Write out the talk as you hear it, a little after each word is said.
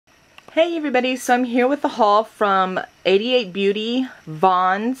Hey everybody, so I'm here with the haul from 8ty8beauty,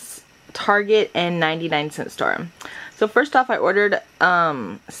 Vaughn's, Target, and 99-cent store. So first off, I ordered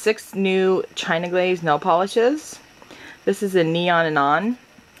 6 new China Glaze nail polishes. This is a Neon and On,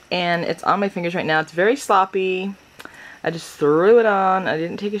 and it's on my fingers right now. It's very sloppy. I just threw it on. I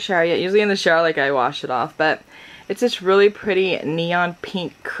didn't take a shower yet. Usually in the shower, like, I wash it off, but it's this really pretty neon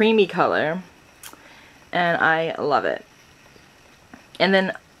pink creamy color, and I love it. And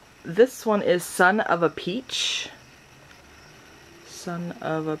then this one is Son of a Peach. Son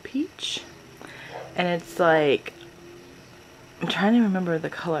of a Peach. And it's like, I'm trying to remember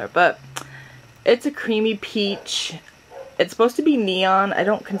the color, but it's a creamy peach. It's supposed to be neon. I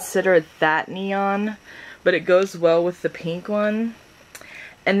don't consider it that neon, but it goes well with the pink one.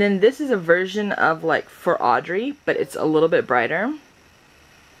 And then this is a version of, like, for Audrey, but it's a little bit brighter.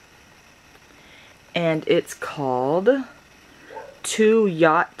 And it's called Too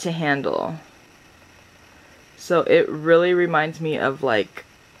Yacht to Handle. So it really reminds me of, like,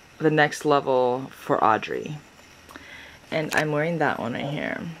 the next level for Audrey. And I'm wearing that one right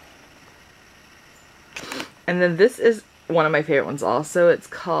here. And then this is one of my favorite ones also. It's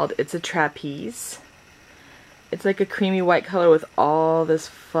called It's a Trapeze. It's like a creamy white color with all this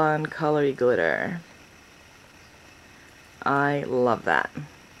fun colory glitter. I love that.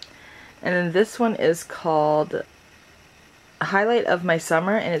 And then this one is called Highlight of My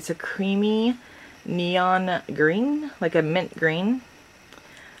Summer, and it's a creamy neon green, like a mint green.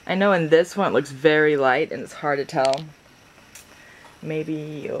 I know in this one it looks very light and it's hard to tell.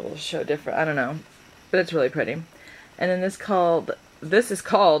 Maybe it'll show different, I don't know, but it's really pretty. And then this is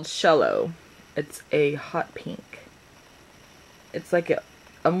called Shallow. It's a hot pink. It's like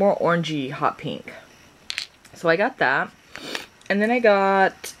a more orangey hot pink. So I got that, and then I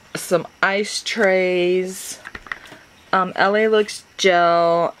got some ice trays. LA Looks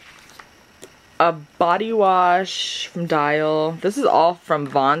gel, a body wash from Dial. This is all from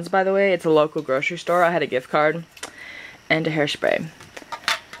Vaughn's, by the way. It's a local grocery store. I had a gift card, and a hairspray.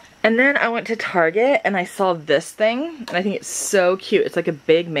 And then I went to Target and I saw this thing, and I think it's so cute. It's like a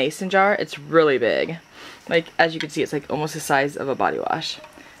big mason jar. It's really big. Like, as you can see, it's like almost the size of a body wash.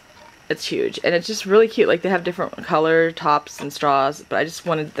 It's huge, and it's just really cute. Like, they have different color tops and straws, but I just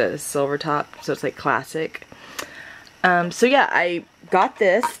wanted the silver top, so it's like classic. So yeah, I got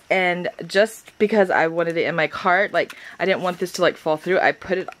this, and just because I wanted it in my cart, like, I didn't want this to, like, fall through, I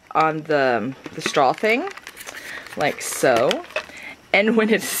put it on the straw thing, like so. And when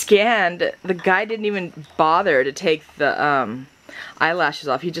it's scanned, the guy didn't even bother to take the eyelashes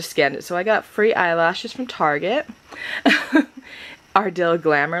off. He just scanned it. So I got free eyelashes from Target. Ardell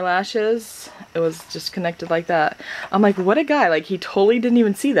Glamour lashes. It was just connected like that. I'm like, what a guy. Like, he totally didn't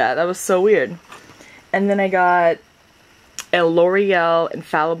even see that. That was so weird. And then I got a L'Oreal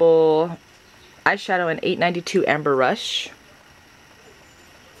Infallible eyeshadow in 892 Amber Rush.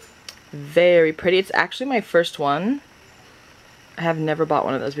 Very pretty. It's actually my first one. I have never bought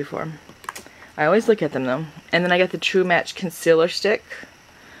one of those before. I always look at them though. And then I got the True Match Concealer Stick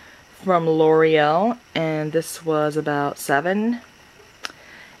from L'Oreal, and this was about $7.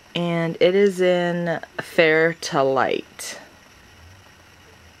 And it is in Fair to Light.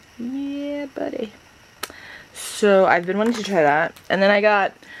 Yeah, buddy. So I've been wanting to try that. And then I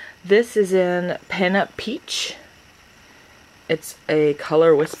got, this is in Pin Up Peach. It's a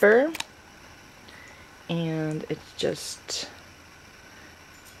color whisper. And it's just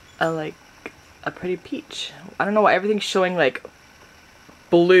like a pretty peach. I don't know why everything's showing like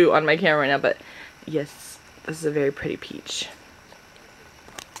blue on my camera right now, but yes, this is a very pretty peach.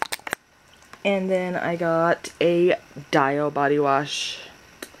 And then I got a Dial body wash.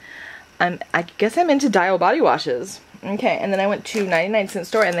 I guess I'm into Dial body washes. Okay, and then I went to 99-cent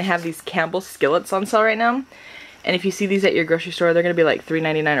store, and they have these Campbell skillets on sale right now. And if you see these at your grocery store, they're gonna be like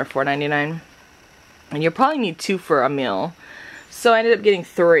 $3.99 or $4.99. And you'll probably need 2 for a meal. So I ended up getting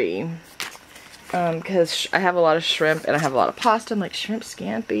 3. Because I have a lot of shrimp and I have a lot of pasta. I'm like, shrimp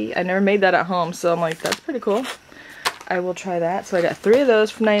scampi? I never made that at home, so I'm like, that's pretty cool. I will try that. So I got 3 of those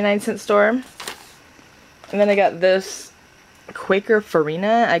from 99-cent store. And then I got this Quaker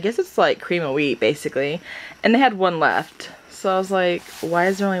Farina. I guess it's like cream of wheat, basically. And they had 1 left. So I was like, why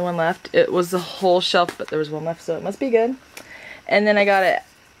is there only 1 left? It was the whole shelf, but there was 1 left, so it must be good. And then I got a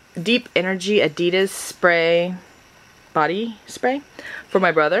Deep Energy Adidas spray, body spray for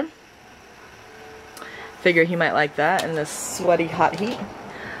my brother. Figure he might like that in this sweaty hot heat.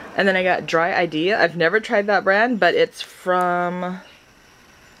 And then I got Dry Idea. I've never tried that brand, but it's from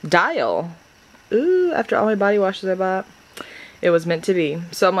Dial. Ooh, after all my body washes I bought. It was meant to be.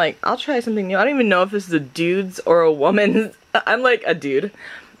 So I'm like, I'll try something new. I don't even know if this is a dude's or a woman's. I'm like a dude.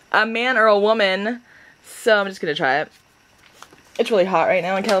 a man or a woman. So I'm just gonna try it. It's really hot right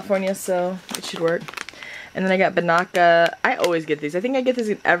now in California, so it should work. And then I got Banaka. I always get these. I think I get these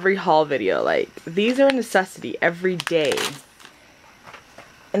in every haul video. Like, these are a necessity every day.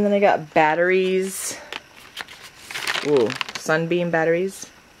 And then I got batteries. Ooh, sunbeam batteries.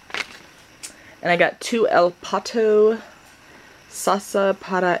 And I got 2 El Pato salsa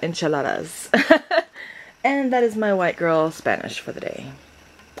para enchiladas. And that is my white girl Spanish for the day.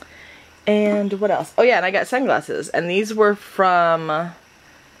 And what else? Oh yeah, and I got sunglasses. And these were from,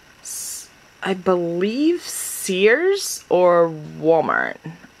 I believe, Sears or Walmart.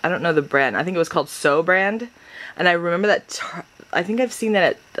 I don't know the brand. I think it was called So brand. And I remember that, I think I've seen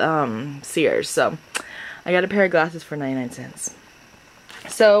that at Sears. So I got a pair of glasses for 99 cents.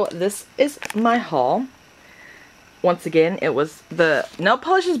 So this is my haul. Once again, it was the nail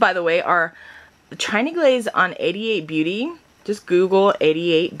polishes, by the way, are the China Glaze on 8ty8beauty. Just Google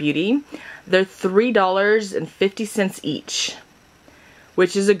 8ty8beauty. They're $3.50 each,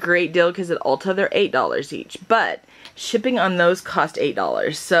 which is a great deal because at Ulta they're $8 each. But shipping on those cost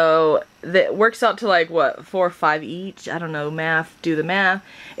 $8. So that works out to like, what, 4 or 5 each? I don't know, math, do the math.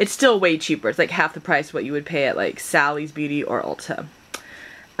 It's still way cheaper. It's like half the price what you would pay at like Sally's Beauty or Ulta.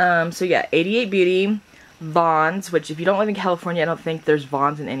 So yeah, 8ty8beauty, Vons, which if you don't live in California, I don't think there's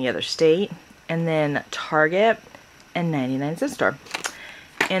Vons in any other state. And then Target and 99 cent store.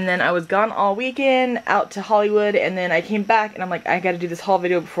 And then I was gone all weekend out to Hollywood, and then I came back and I'm like, I gotta do this haul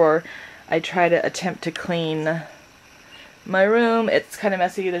video before I try to attempt to clean my room. It's kind of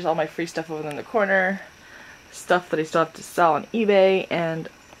messy. There's all my free stuff over in the corner, stuff that I still have to sell on eBay, and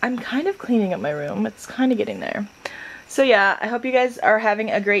I'm kind of cleaning up my room. It's kind of getting there. So yeah, I hope you guys are having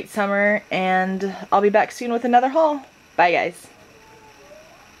a great summer, and I'll be back soon with another haul. Bye guys.